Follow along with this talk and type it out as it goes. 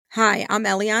Hi, I'm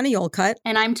Eliana Yolcut.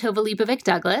 And I'm Tova Lipovic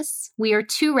Douglas. We are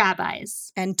two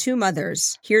rabbis. And two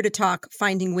mothers here to talk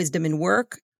finding wisdom in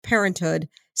work, parenthood,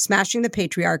 smashing the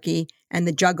patriarchy, and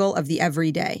the juggle of the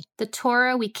everyday. The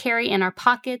Torah we carry in our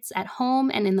pockets at home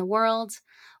and in the world.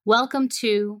 Welcome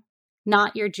to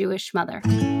Not Your Jewish Mother.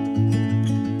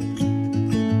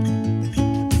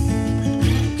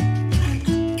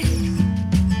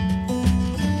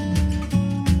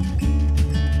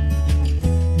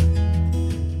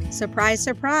 Surprise,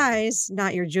 surprise,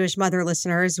 Not Your Jewish Mother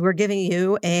listeners. We're giving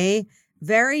you a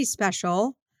very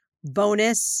special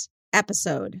bonus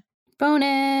episode.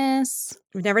 Bonus.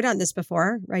 We've never done this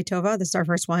before, right, Tova? This is our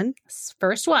first one.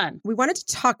 First one. We wanted to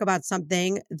talk about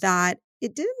something that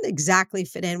it didn't exactly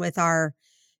fit in with our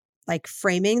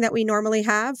framing that we normally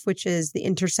have, which is the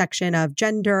intersection of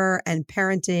gender and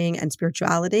parenting and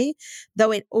spirituality,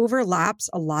 though it overlaps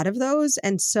a lot of those.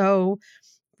 And so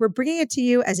we're bringing it to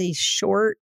you as a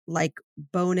short,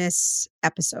 bonus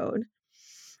episode.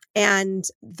 And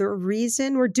the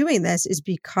reason we're doing this is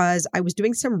because I was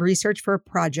doing some research for a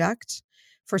project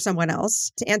for someone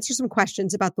else to answer some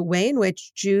questions about the way in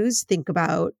which Jews think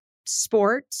about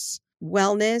sports,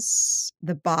 wellness,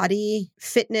 the body,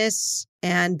 fitness,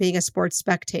 and being a sports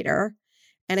spectator.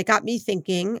 And it got me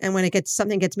thinking. And when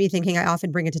something gets me thinking, I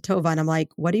often bring it to Tova and I'm like,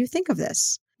 what do you think of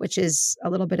this? Which is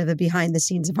a little bit of the behind the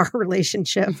scenes of our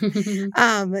relationship.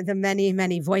 The many,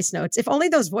 many voice notes. If only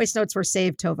those voice notes were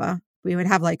saved, Tova, we would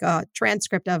have a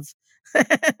transcript of.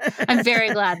 I'm very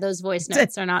glad those voice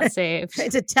notes are not saved.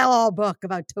 It's a tell-all book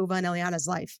about Tova and Eliana's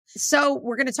life. So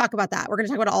we're going to talk about that. We're going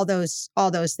to talk about all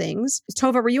those things.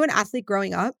 Tova, were you an athlete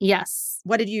growing up? Yes.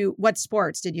 What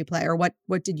sports did you play, or what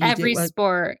did you do? Every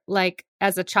sport.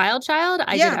 As a child,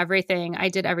 I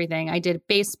did everything. I did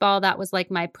baseball. That was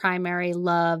my primary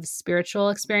love, spiritual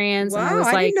experience. Wow, and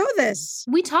I didn't know this.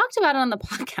 We talked about it on the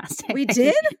podcast. We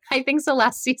did? I think so,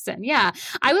 last season. Yeah.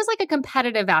 I was a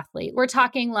competitive athlete. We're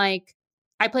talking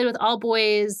I played with all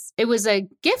boys. It was a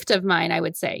gift of mine, I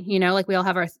would say. We all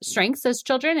have our strengths as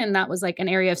children, and that was an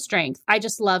area of strength. I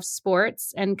just love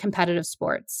sports and competitive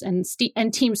sports and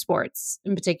team sports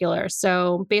in particular.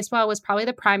 So baseball was probably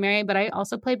the primary, but I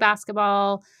also played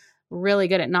basketball. Really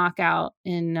good at knockout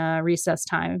in recess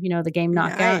time. The game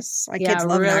knockout. Nice. My kids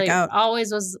love knockout. I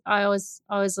always was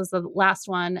the last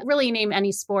one. Really, name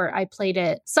any sport, I played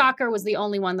it. Soccer was the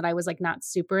only one that I was not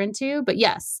super into. But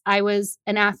yes, I was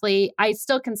an athlete. I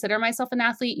still consider myself an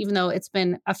athlete, even though it's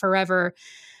been a forever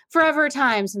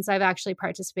time since I've actually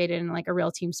participated in a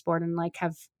real team sport and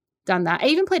have done that. I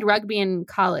even played rugby in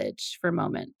college for a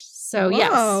moment. So Whoa.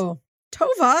 Yes.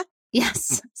 Tova.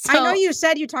 Yes. I know you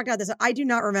said you talked about this. I do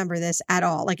not remember this at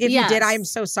all. If you did, I'm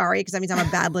so sorry because that means I'm a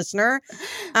bad listener.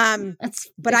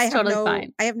 But I have totally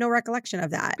fine. I have no recollection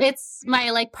of that. It's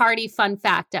my party fun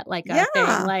fact at a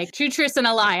thing. True, truth, and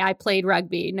a lie. I played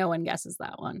rugby. No one guesses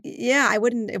that one. Yeah, I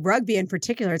wouldn't. Rugby in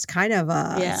particular, it's kind of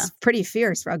it's pretty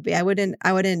fierce rugby. I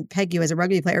wouldn't peg you as a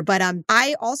rugby player. But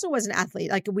I also was an athlete.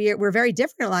 We're very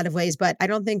different in a lot of ways. But I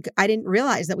didn't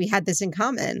realize that we had this in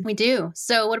common. We do.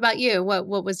 So what about you?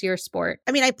 What was your sport?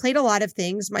 I mean, I played a lot of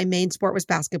things. My main sport was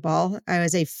basketball. I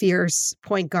was a fierce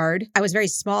point guard. I was very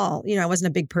small. I wasn't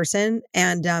a big person.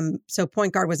 And so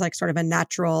point guard was sort of a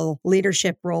natural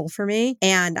leadership role for me.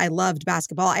 And I loved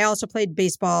basketball. I also played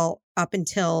baseball up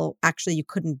until actually you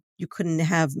couldn't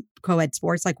have co-ed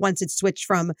sports. Once it switched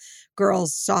from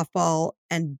girls softball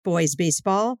and boys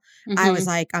baseball, I was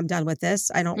I'm done with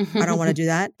this. I don't want to do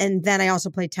that. And then I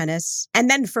also played tennis. And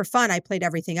then for fun, I played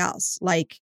everything else.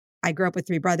 I grew up with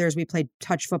three brothers. We played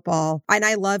touch football, and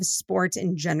I love sports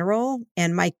in general.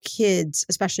 And my kids,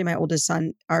 especially my oldest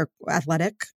son, are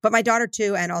athletic, but my daughter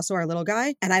too, and also our little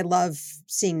guy. And I love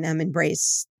seeing them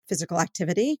embrace physical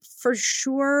activity. For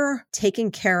sure, taking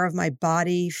care of my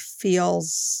body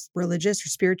feels religious or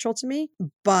spiritual to me,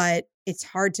 but it's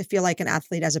hard to feel like an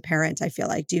athlete as a parent. I feel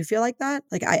do you feel like that?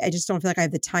 I just don't feel like I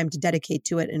have the time to dedicate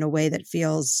to it in a way that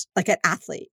feels like an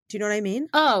athlete. Do you know what I mean?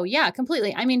 Oh, yeah,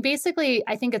 completely. I mean, basically,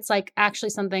 I think it's actually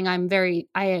something I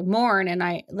mourn,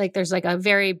 and there's a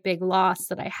very big loss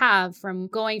that I have from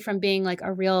going from being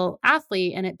a real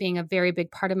athlete and it being a very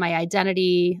big part of my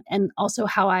identity and also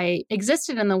how I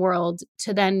existed in the world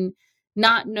to then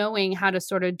not knowing how to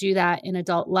sort of do that in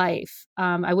adult life.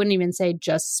 I wouldn't even say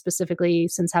just specifically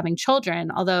since having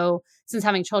children, although since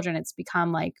having children, it's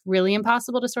become really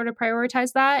impossible to sort of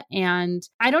prioritize that. And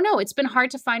I don't know, it's been hard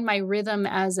to find my rhythm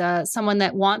as someone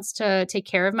that wants to take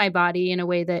care of my body in a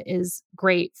way that is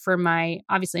great for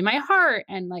obviously my heart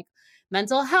and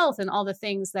mental health and all the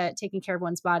things that taking care of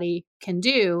one's body can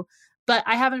do. But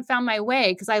I haven't found my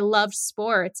way because I loved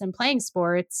sports and playing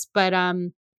sports. But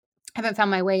haven't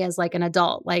found my way as like an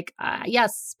adult. Like,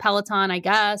 yes, Peloton, I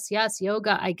guess. Yes,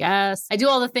 yoga, I guess. I do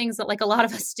all the things that like a lot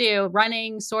of us do,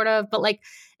 running sort of, but like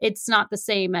it's not the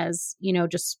same as,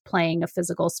 just playing a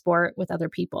physical sport with other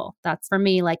people. That's for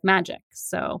me like magic.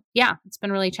 So yeah, it's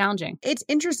been really challenging. It's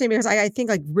interesting because I think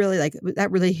like really like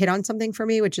that really hit on something for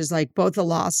me, which is like both the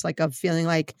loss like of feeling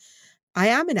like I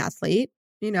am an athlete,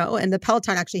 and the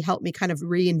Peloton actually helped me kind of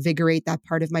reinvigorate that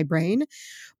part of my brain.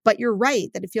 But you're right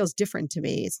that it feels different to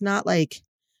me. It's not like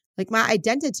my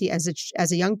identity as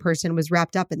a young person was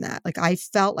wrapped up in that. Like I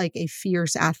felt like a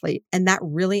fierce athlete, and that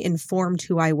really informed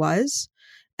who I was.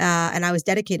 And I was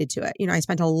dedicated to it. I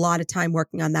spent a lot of time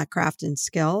working on that craft and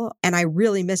skill. And I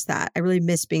really miss that. I really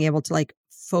miss being able to like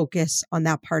focus on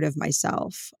that part of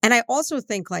myself. And I also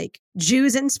think like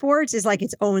Jews in sports is like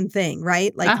its own thing,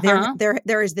 right? Like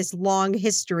there is this long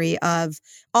history of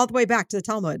all the way back to the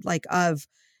Talmud, like of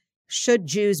should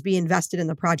Jews be invested in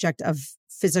the project of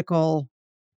physical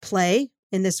play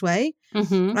in this way?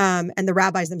 Mm-hmm. And the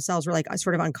rabbis themselves were like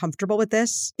sort of uncomfortable with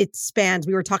this. It spans,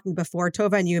 we were talking before,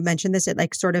 Tova, and you mentioned this, it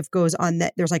like sort of goes on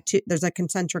that there's like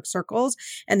concentric circles,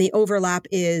 and the overlap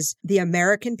is the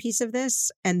American piece of this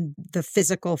and the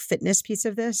physical fitness piece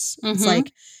of this. Mm-hmm. It's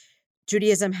like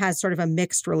Judaism has sort of a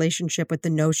mixed relationship with the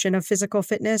notion of physical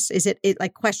fitness. Is it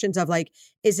like questions of like,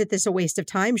 is it this a waste of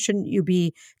time? Shouldn't you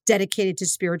be dedicated to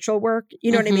spiritual work?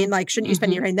 You know what I mean? Like, shouldn't you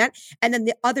spend your time in that? And then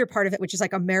the other part of it, which is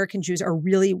like American Jews are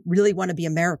really, really want to be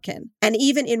American. And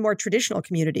even in more traditional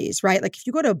communities, right? Like if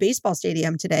you go to a baseball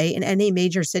stadium today in any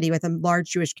major city with a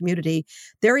large Jewish community,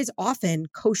 there is often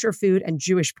kosher food and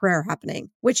Jewish prayer happening,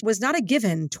 which was not a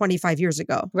given 25 years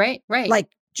ago. Right. Like,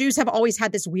 Jews have always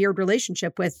had this weird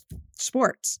relationship with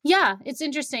sports. Yeah, it's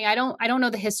interesting. I don't know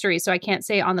the history, so I can't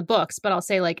say on the books, but I'll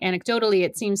say like anecdotally,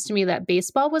 it seems to me that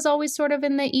baseball was always sort of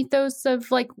in the ethos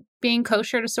of like being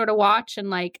kosher to sort of watch. And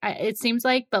like, it seems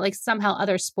like, but like somehow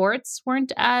other sports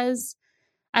weren't as,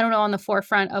 I don't know, on the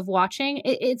forefront of watching.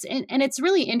 It's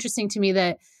really interesting to me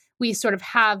that we sort of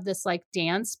have this like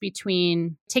dance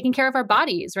between taking care of our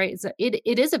bodies, right?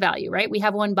 It is a value, right? We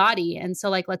have one body. And so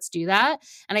like, let's do that.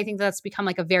 And I think that's become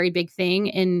like a very big thing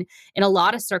in a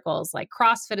lot of circles. Like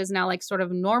CrossFit is now like sort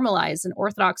of normalized in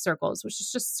Orthodox circles, which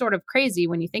is just sort of crazy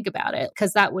when you think about it,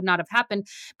 because that would not have happened.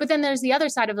 But then there's the other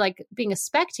side of like being a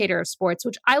spectator of sports,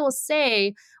 which I will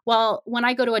say, well, when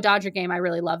I go to a Dodger game, I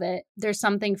really love it. There's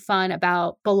something fun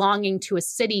about belonging to a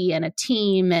city and a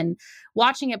team and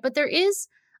watching it. But there is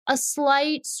a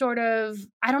slight sort of,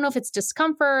 I don't know if it's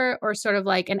discomfort or sort of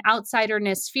like an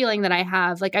outsiderness feeling that I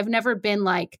have. Like I've never been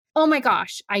like, oh my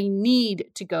gosh, I need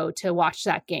to go to watch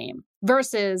that game.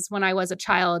 Versus when I was a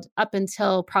child up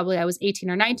until probably I was 18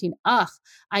 or 19,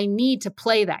 I need to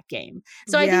play that game.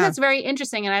 So I think that's very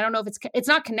interesting. And I don't know if it's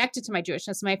not connected to my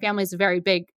Jewishness. My family is very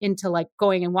big into like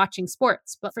going and watching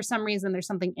sports, but for some reason there's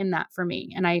something in that for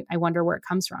me. And I wonder where it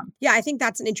comes from. Yeah, I think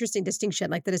that's an interesting distinction,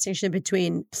 like the distinction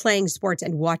between playing sports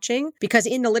and watching, because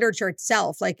in the literature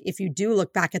itself, like if you do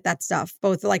look back at that stuff,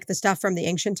 both like the stuff from the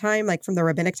ancient time, like from the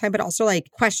rabbinic time, but also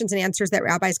like questions and answers that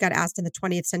rabbis got asked in the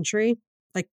 20th century.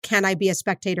 Like, can I be a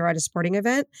spectator at a sporting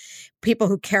event? People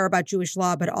who care about Jewish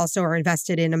law, but also are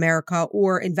invested in America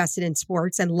or invested in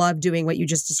sports and love doing what you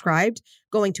just described,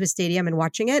 going to a stadium and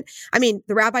watching it. I mean,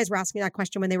 the rabbis were asking that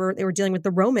question when they were dealing with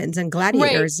the Romans and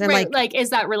gladiators. Right, and like,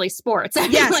 is that really sports?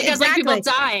 Yes, like, exactly. It's like people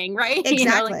dying, right?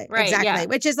 Exactly, exactly. Yeah.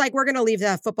 Which is like, we're going to leave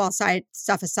the football side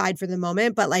stuff aside for the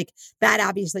moment, but like that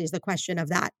obviously is the question of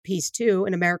that piece too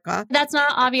in America. That's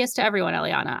not obvious to everyone,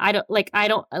 Eliana.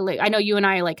 I know you and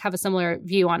I like have a similar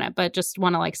view on it, but just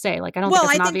want to like say, like, I don't think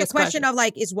it's an obvious the question of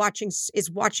like, is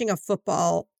watching a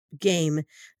football game,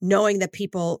 knowing that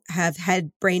people have had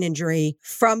brain injury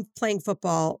from playing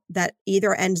football that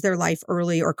either ends their life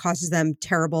early or causes them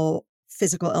terrible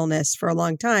physical illness for a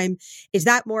long time, is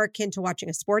that more akin to watching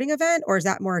a sporting event, or is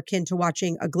that more akin to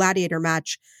watching a gladiator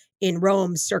match in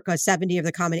Rome circa 70 of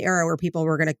the Common Era where people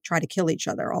were going to try to kill each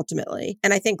other ultimately?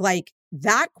 And I think like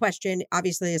that question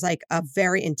obviously is like a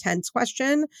very intense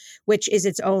question, which is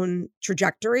its own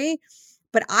trajectory.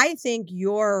 But I think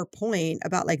your point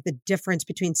about like the difference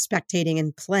between spectating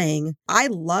and playing, I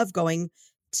love going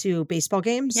to baseball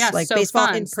games, like so baseball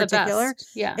fun. In particular.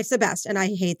 Yeah, it's the best. And I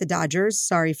hate the Dodgers.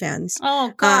 Sorry, fans.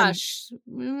 Oh gosh,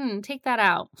 take that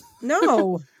out.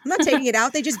 No, I'm not taking it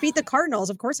out. They just beat the Cardinals.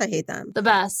 Of course, I hate them. The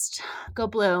best. Go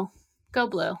blue. Go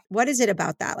blue. What is it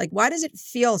about that? Like, why does it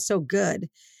feel so good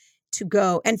to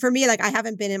go? And for me, like, I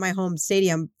haven't been in my home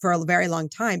stadium for a very long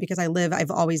time because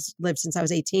I've always lived since I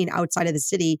was 18 outside of the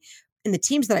city in the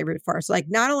teams that I root for. So like,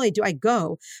 not only do I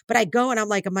go, but I go and I'm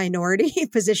like a minority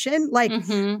position. Like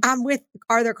I'm with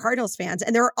other Cardinals fans,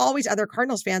 and there are always other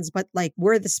Cardinals fans, but like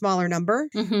we're the smaller number,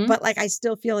 but like I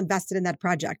still feel invested in that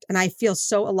project. And I feel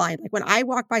so aligned. Like when I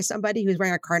walk by somebody who's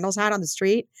wearing a Cardinals hat on the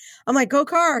street, I'm like, go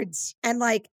Cards. And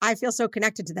like, I feel so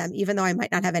connected to them, even though I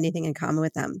might not have anything in common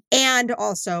with them. And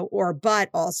also,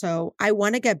 I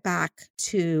want to get back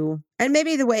to, and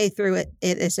maybe the way through it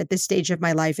is at this stage of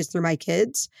my life is through my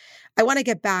kids. I want to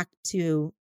get back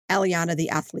to Eliana, the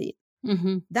athlete.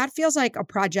 That feels like a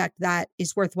project that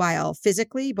is worthwhile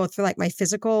physically, both for like my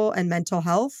physical and mental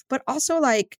health, but also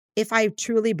like if I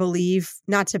truly believe,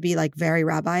 not to be like very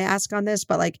rabbi-esque on this,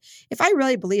 but like if I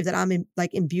really believe that I'm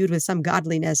imbued with some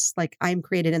godliness, like I'm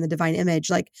created in the divine image,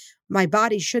 like my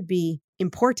body should be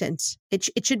important.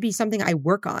 It should be something I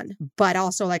work on, but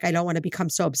also like I don't want to become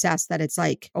so obsessed that it's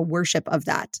like a worship of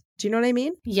that. Do you know what I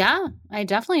mean? Yeah, I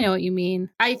definitely know what you mean.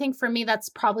 I think for me, that's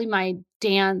probably my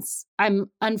dance. I'm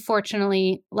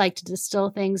unfortunately like to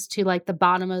distill things to like the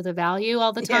bottom of the value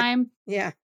all the time.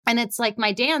 Yeah. And it's like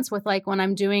my dance with like when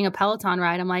I'm doing a Peloton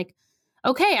ride, I'm like,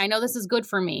 okay, I know this is good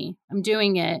for me. I'm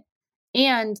doing it.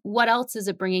 And what else is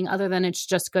it bringing other than it's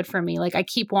just good for me? Like I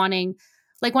keep wanting,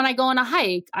 like when I go on a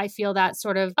hike, I feel that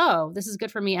sort of, oh, this is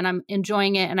good for me and I'm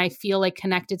enjoying it and I feel like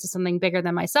connected to something bigger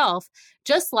than myself.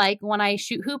 Just like when I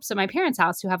shoot hoops at my parents'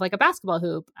 house who have like a basketball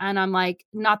hoop. And I'm like,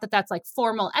 not that that's like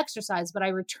formal exercise, but I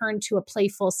return to a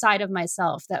playful side of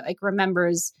myself that like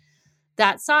remembers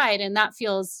that side. And that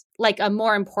feels like a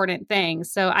more important thing.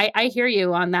 So I hear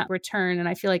you on that return. And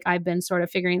I feel like I've been sort of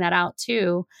figuring that out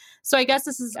too. So I guess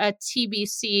this is a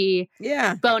TBC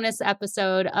bonus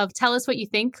episode of Tell Us What You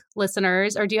Think,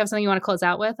 listeners. Or do you have something you want to close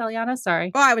out with, Eliana?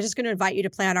 Sorry. Oh, I was just going to invite you to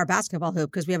play on our basketball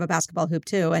hoop because we have a basketball hoop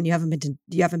too. And you haven't been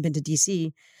to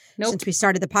DC since we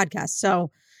started the podcast. So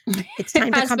it's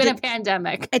time to come. It's been a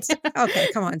pandemic. It's okay.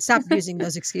 Come on. Stop using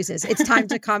those excuses. It's time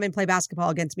to come and play basketball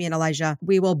against me and Elijah.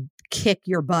 We will kick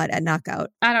your butt at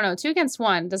Knockout. I don't know. 2 against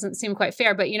 1 doesn't seem quite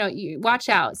fair, but you watch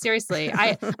out. Seriously.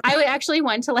 I actually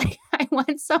went to like, I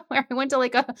went to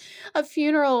like a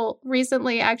funeral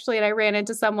recently, actually, and I ran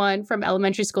into someone from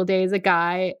elementary school days, a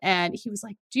guy, and he was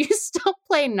like, do you still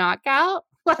play Knockout?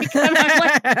 Like, and I'm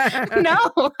like,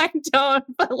 no, I don't.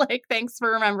 But like, thanks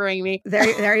for remembering me.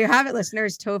 There you have it,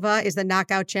 listeners. Tova is the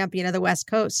Knockout champion of the West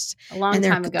Coast. A long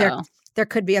time ago. There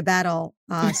could be a battle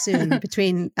soon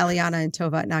between Eliana and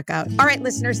Tova at Knockout. All right,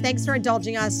 listeners, thanks for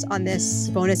indulging us on this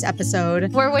bonus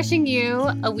episode. We're wishing you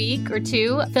a week or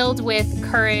two filled with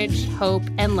courage, hope,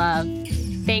 and love.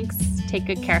 Thanks. Take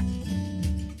good care.